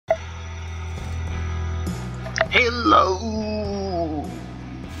Hello!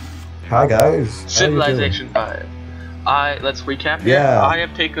 Hi guys. Civilization 5. Let's recap here. Yeah. I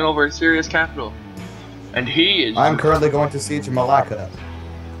have taken over Syria's capital. And he is... I'm currently going to siege Malacca.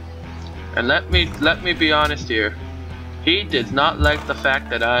 And let me be honest here. He did not like the fact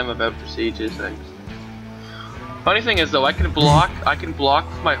that I'm about to siege his things. Funny thing is though, I can block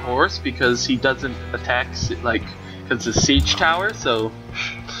with my horse because he doesn't attack like because it's a siege tower, so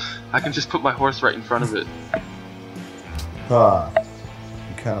I can just put my horse right in front of it.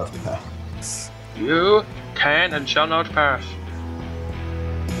 You cannot pass. You can and shall not pass.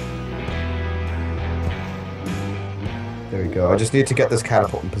 There we go. I just need to get this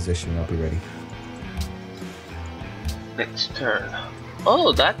catapult in position. I'll be ready. Next turn.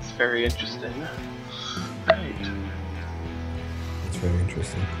 Oh, that's very interesting. Right. It's very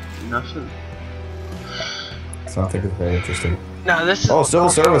interesting. Nothing. Something is very interesting. No, this is... Oh, civil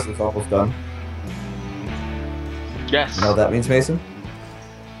service is almost done. Yes. You know what that means, Mason?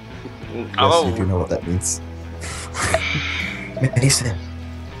 Oh. Yes, you do know what that means. Mason.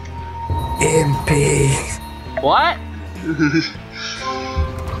 MP. What?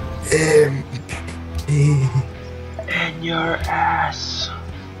 MP. In your ass.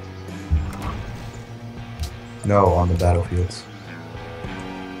 No, on the battlefields.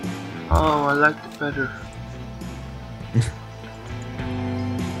 Oh, I liked it better.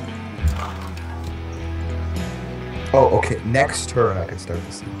 Oh, okay. Next turn I can start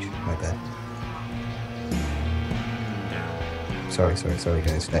the siege. My bad. Sorry,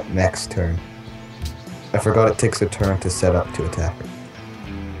 guys. Next turn. I forgot it takes a turn to set up to attack.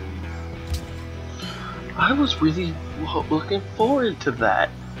 I was really looking forward to that.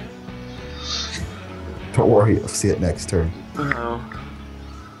 Don't worry, you'll see it next turn. Oh.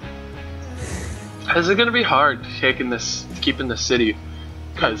 Is it gonna be hard keeping the city?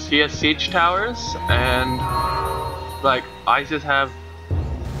 Because he has siege towers and like I just have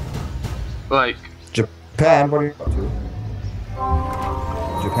like Japan, what are you up to?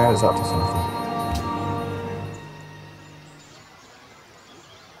 Japan is up to something.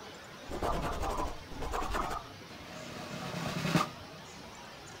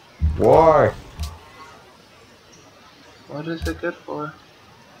 War! What is it good for?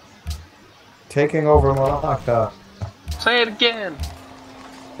 Taking over Malacca. Say it again!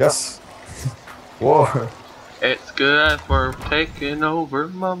 Yes! War! It's good for taking over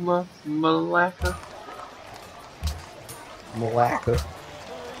Malacca. Malacca.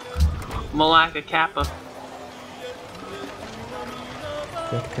 Malacca Kappa.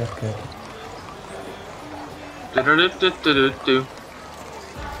 Good. Do-do-do-do-do-do.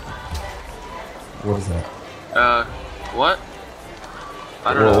 What is that? What?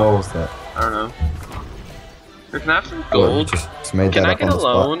 I don't What know. was that? I don't know. You can have some gold. Just made Can that I up get on a the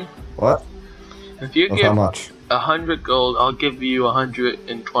spot. loan? What? If you How give much? 100 gold, I'll give you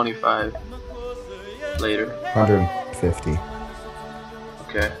 125 later. 150.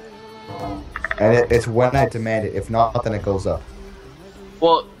 Okay. And it's when I demand it. If not, then it goes up.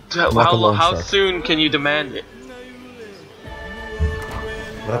 Well, Like a loan how shark. soon can you demand it?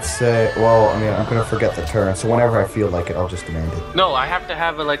 Let's say, well, I mean, I'm gonna forget the turn, so whenever I feel like it, I'll just demand it. No, I have to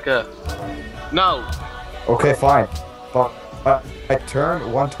have No, Okay, fine. But I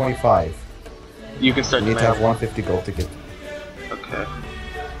turn 125. you can start You need to have demanding. 150 gold to get. Okay.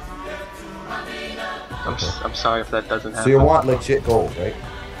 I'm sorry if that doesn't happen. So you want legit gold, right?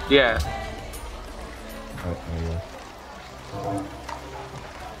 Yeah. Right, there you go.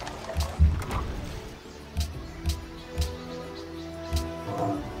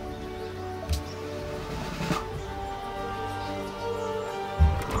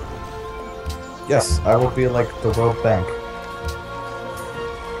 Yes, I will be like the World Bank.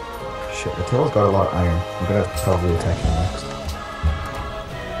 Shit, Attila's got a lot of iron. I'm gonna probably attack him next.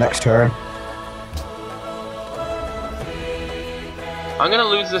 Next turn. I'm gonna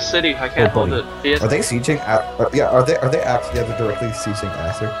lose this city. I can't hold it. Are they sieging at? Yeah, are they actually directly sieging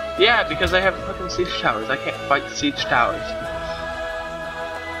Arthur? Yeah, because I have fucking siege towers. I can't fight the siege towers.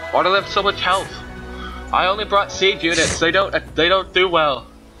 Why do they have so much health? I only brought siege units. They don't do well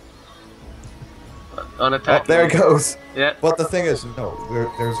on attack. Oh, there it goes. Yeah. But the thing is, no,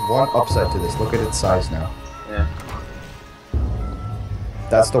 there's one upside to this. Look at its size now. Yeah.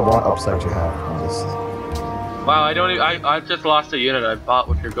 That's the one upside you have on this. Wow, I just lost a unit I bought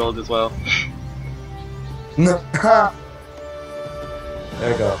with your gold as well. There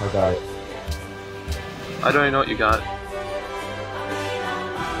you go, I got it. I don't even know what you got. I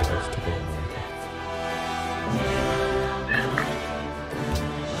just took it.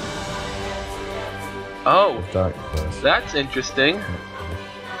 Oh, Dark, yes. that's interesting.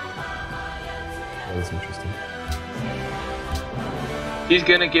 That is interesting. He's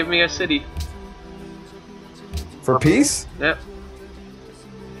gonna give me a city. For peace? Yep.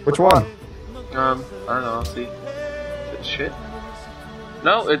 Which one? I don't know, I'll see. Is it shit?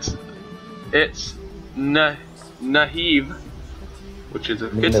 No, it's Nahiv, which is a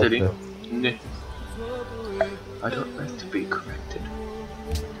good city. I don't like to be corrected.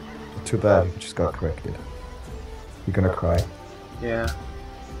 Too bad, you just got corrected. You're gonna cry. Yeah.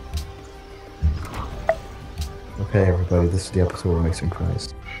 Okay, everybody, this is the episode where Mason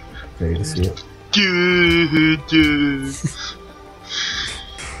cries. Ready to see it?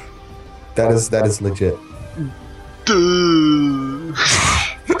 That is legit.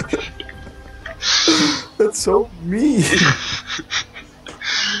 That's so mean.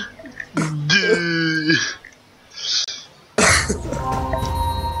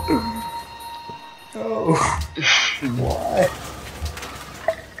 Oh, why?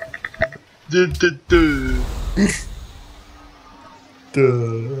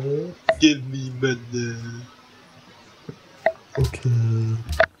 Give me money. Okay.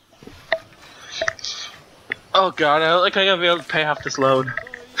 Oh god, I don't think I'm gonna be able to pay off this loan.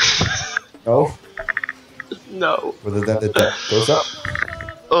 No? No. Whether that the debt goes up?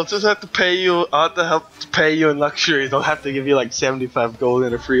 I'll just have to pay you, I'll have to help to pay you in luxuries. I'll have to give you like 75 gold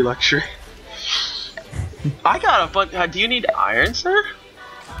and a free luxury. I got a bunch. Do you need iron, sir?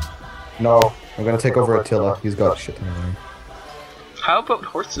 No, I'm gonna take over Attila. He's got shit ton of iron. How about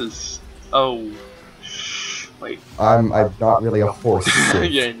horses? Oh. Wait. I'm not really a horse.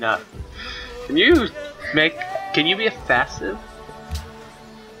 You're not. Can you be a fast civ?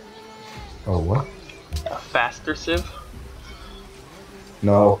 Oh, what? A faster civ?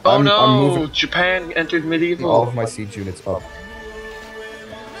 No. Oh I'm no! Japan entered medieval. all of my siege units up.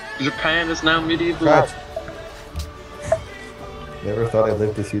 Japan is now medieval. God. Never thought I'd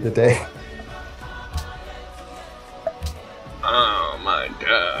live to see the day. Oh my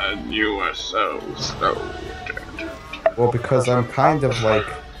god, you are so slow. Well, because I'm kind of like,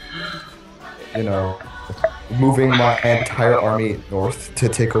 you know, moving my entire army north to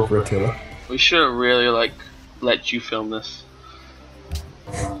take over Attila. We should have really let you film this.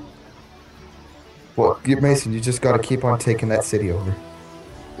 Well, Mason, you just gotta keep on taking that city over.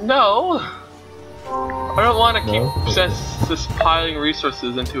 No! I don't want to No? keep just piling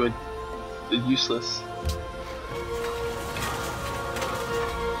resources into a useless.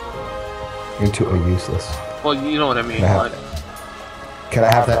 Into a useless. Well, you know what I mean. Can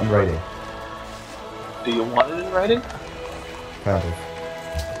I have that in writing? Do you want it in writing? Kind of.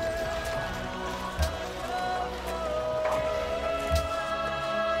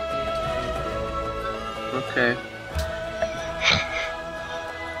 Okay.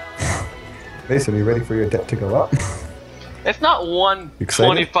 Mason, are you ready for your debt to go up? It's not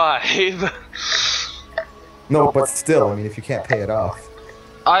 125. No, but still, I mean, if you can't pay it off.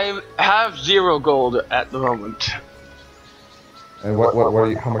 I have 0 gold at the moment. And what are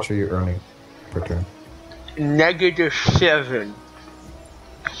you, how much are you earning per turn? -7.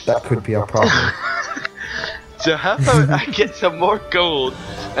 That could be a problem. So how about I get some more gold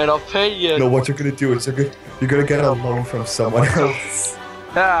and I'll pay you. No, what you're gonna do is you're gonna get a loan from someone else.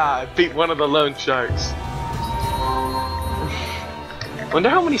 I beat one of the loan sharks. Wonder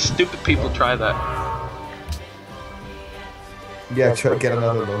how many stupid people try that. Yeah, try to get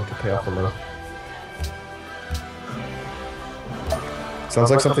another loan to pay off a loan. Sounds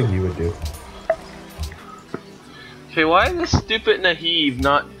like something you would do. Okay, why is this stupid Nahiv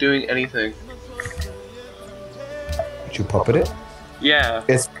not doing anything? Did you puppet it? Yeah.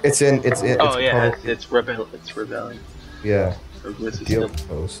 It's Oh yeah, probably, it's rebelling. yeah. Deal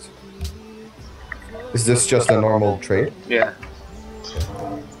post. Is this just a normal trade? Yeah.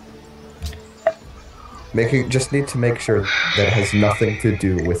 Just need to make sure that it has nothing to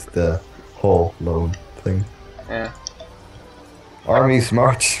do with the whole loan thing. Yeah. Armies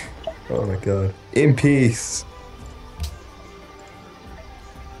march. Oh my god. In peace.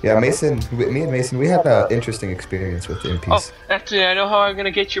 Yeah, Mason, me and Mason, we had an interesting experience with In Peace. Oh, actually, I know how I'm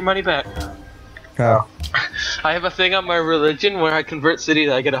gonna get your money back. How? I have a thing on my religion where I convert cities,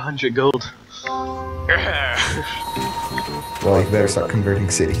 I get 100 gold. Well, you better start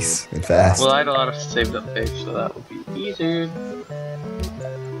converting cities, and fast. Well, I had a lot of saved up page, so that would be easier.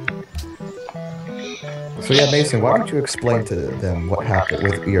 So yeah, Mason, why don't you explain to them what happened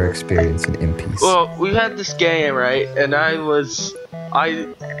with your experience in Peace? Well, we had this game, right, and I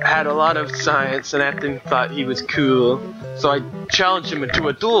had a lot of science, and Ethan thought he was cool, so I challenged him into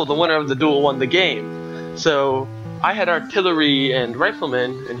a duel. The winner of the duel won the game. So I had artillery and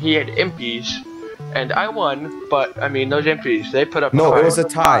riflemen, and he had impies, and I won. But I mean, those impies, they put up. No, a fight. it was a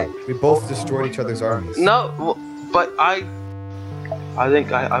tie. We both destroyed each other's armies. No, But I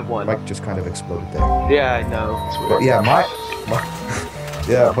think I won. Mike just kind of exploded there. Yeah, I know. It's weird. But yeah,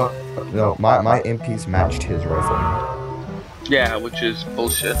 yeah, but no, my MPs matched his rifle. Yeah, which is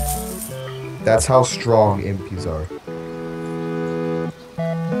bullshit. That's how strong MPs are.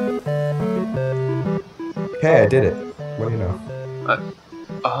 Hey, I did it. What do you know?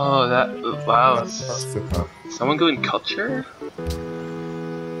 Oh, wow. That's Someone going culture?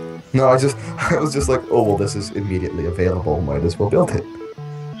 No, I was just like, oh well, this is immediately available. Might as well build it.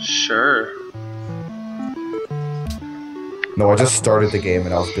 Sure. No, I just started the game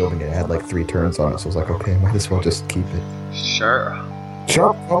and I was building it. It had like 3 turns on it, so I was like, okay, might as well just keep it. Sure.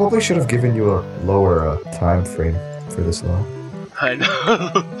 Sure, probably should have given you a lower time frame for this long. I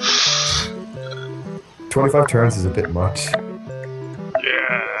know. 25 turns is a bit much.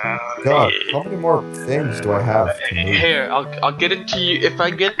 Yeah. God, how many more things do I have to move? Here, I'll get it to you. If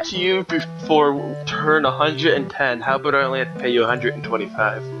I get it to you before turn 110, how about I only have to pay you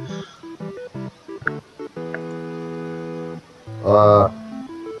 125?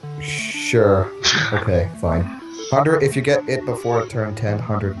 Sure. Okay, fine. 100, if you get it before turn 10,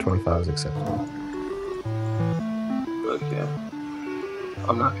 125 is acceptable. Okay.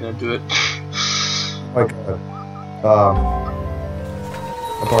 I'm not gonna do it. My God.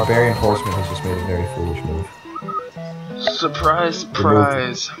 A barbarian horseman has just made a very foolish move. Surprise,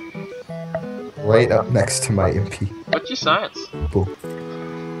 surprise. Right up next to my MP. What's your science? Boom.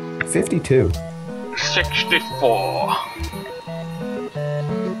 52. 64.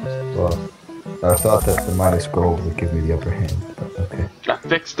 Well, I thought that the minus gold would give me the upper hand, but okay. I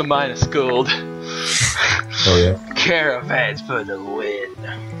fixed the minus gold. Oh yeah? Caravans for the win.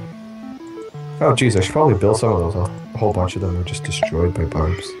 Oh geez, I should probably build some of those. A whole bunch of them were just destroyed by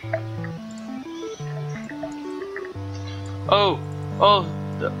barbs. Oh,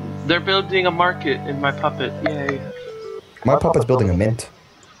 they're building a market in my puppet. Yay. My puppet's building a mint.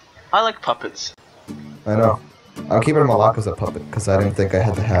 I like puppets. I know. I'm keeping Malak as a puppet because I didn't think I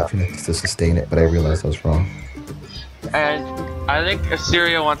had the happiness to sustain it, but I realized I was wrong. And I think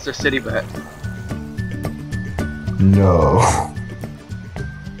Assyria wants their city back. No.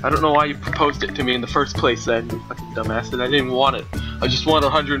 I don't know why you proposed it to me in the first place then, you fucking dumbass, and I didn't even want it. I just wanted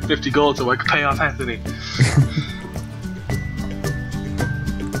 150 gold so I could pay off Anthony.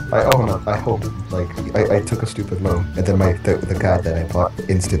 I hope, like, I took a stupid loan, and then the guy that I bought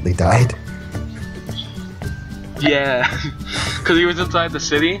instantly died. Yeah, because he was inside the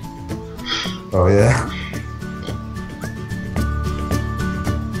city. Oh yeah.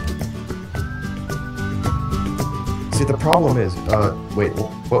 See, the problem is, wait,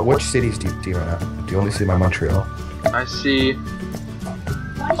 which cities do you run at? Do you only see my Montreal? I see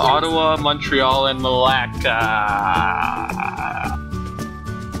Ottawa, Montreal, and Malacca.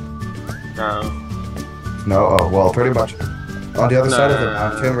 No. No, oh, well, pretty much. On the other side of the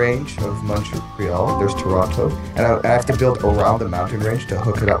mountain range of Montreal, there's Toronto, and I have to build around the mountain range to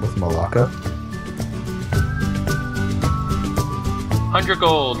hook it up with Malacca. 100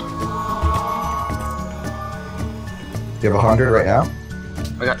 gold. Do you have 100 right now?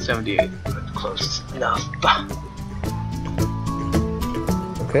 I got 78. Close enough.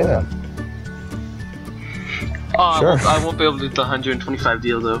 Okay then. Oh, Sure. I won't be able to do the 125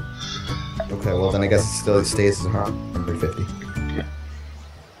 deal though. Okay, well then I guess it still stays as 150. Yeah.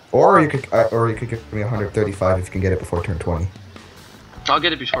 Or you could give me 135 if you can get it before turn 20. I'll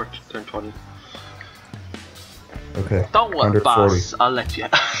get it before turn 20. Okay. Don't worry, 140. boss. I'll let you.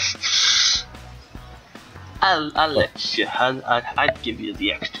 I'll let you. I'd give you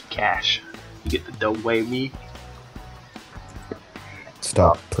the extra cash. You get the dough way me.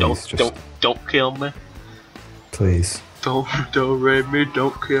 Stop, please. Don't kill me. Please. Don't raid me.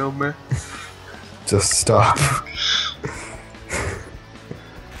 Don't kill me. Just stop.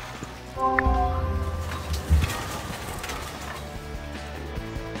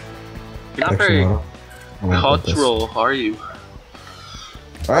 You're not very cultural, are you?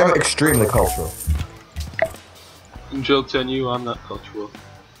 I'm extremely cultural. Joke's on you, I'm not cultural.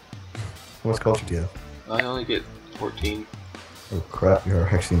 What culture do you have? I only get 14. Oh crap, you're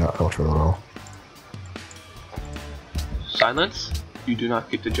actually not cultural at all. Silence? You do not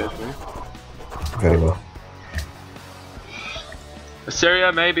get to judge me. Very well.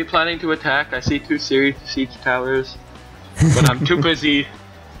 Assyria may be planning to attack. I see 2 siege towers, but I'm too busy.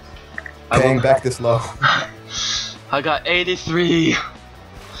 Paying back this low. I got 83.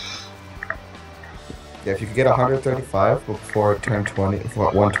 Yeah, if you could get 135 before turn 20,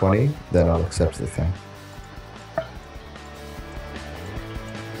 120, then I'll accept the thing.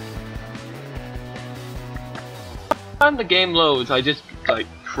 Time the game loads, I just like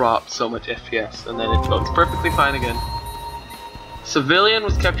drop so much FPS, and then it goes perfectly fine again. Civilian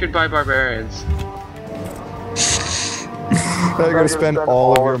was captured by barbarians. Now you're gonna spend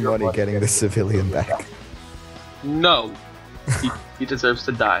all of your money getting the civilian back. No, he deserves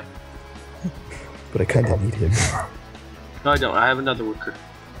to die. But I kinda need him. No, I don't. I have another worker.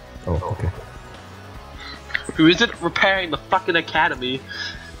 Oh, okay. Who isn't repairing the fucking academy.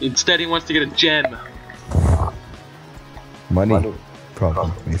 Instead, he wants to get a gem. Money.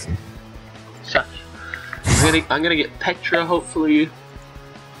 Problem, Mason. Shush. I'm gonna get Petra, hopefully.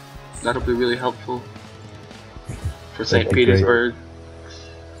 That'll be really helpful. For St. Petersburg.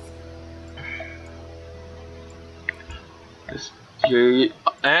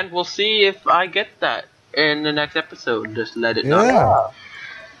 And we'll see if I get that in the next episode. Just let it know.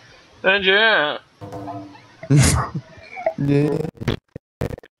 Yeah. And yeah. Yeah.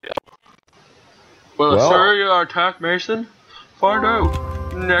 Well, sir, you are attack, Mason. Find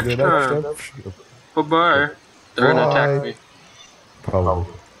out next time. Bye-bye. They're gonna attack me. Probably.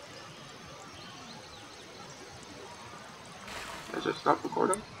 Is it stop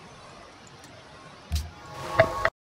recording?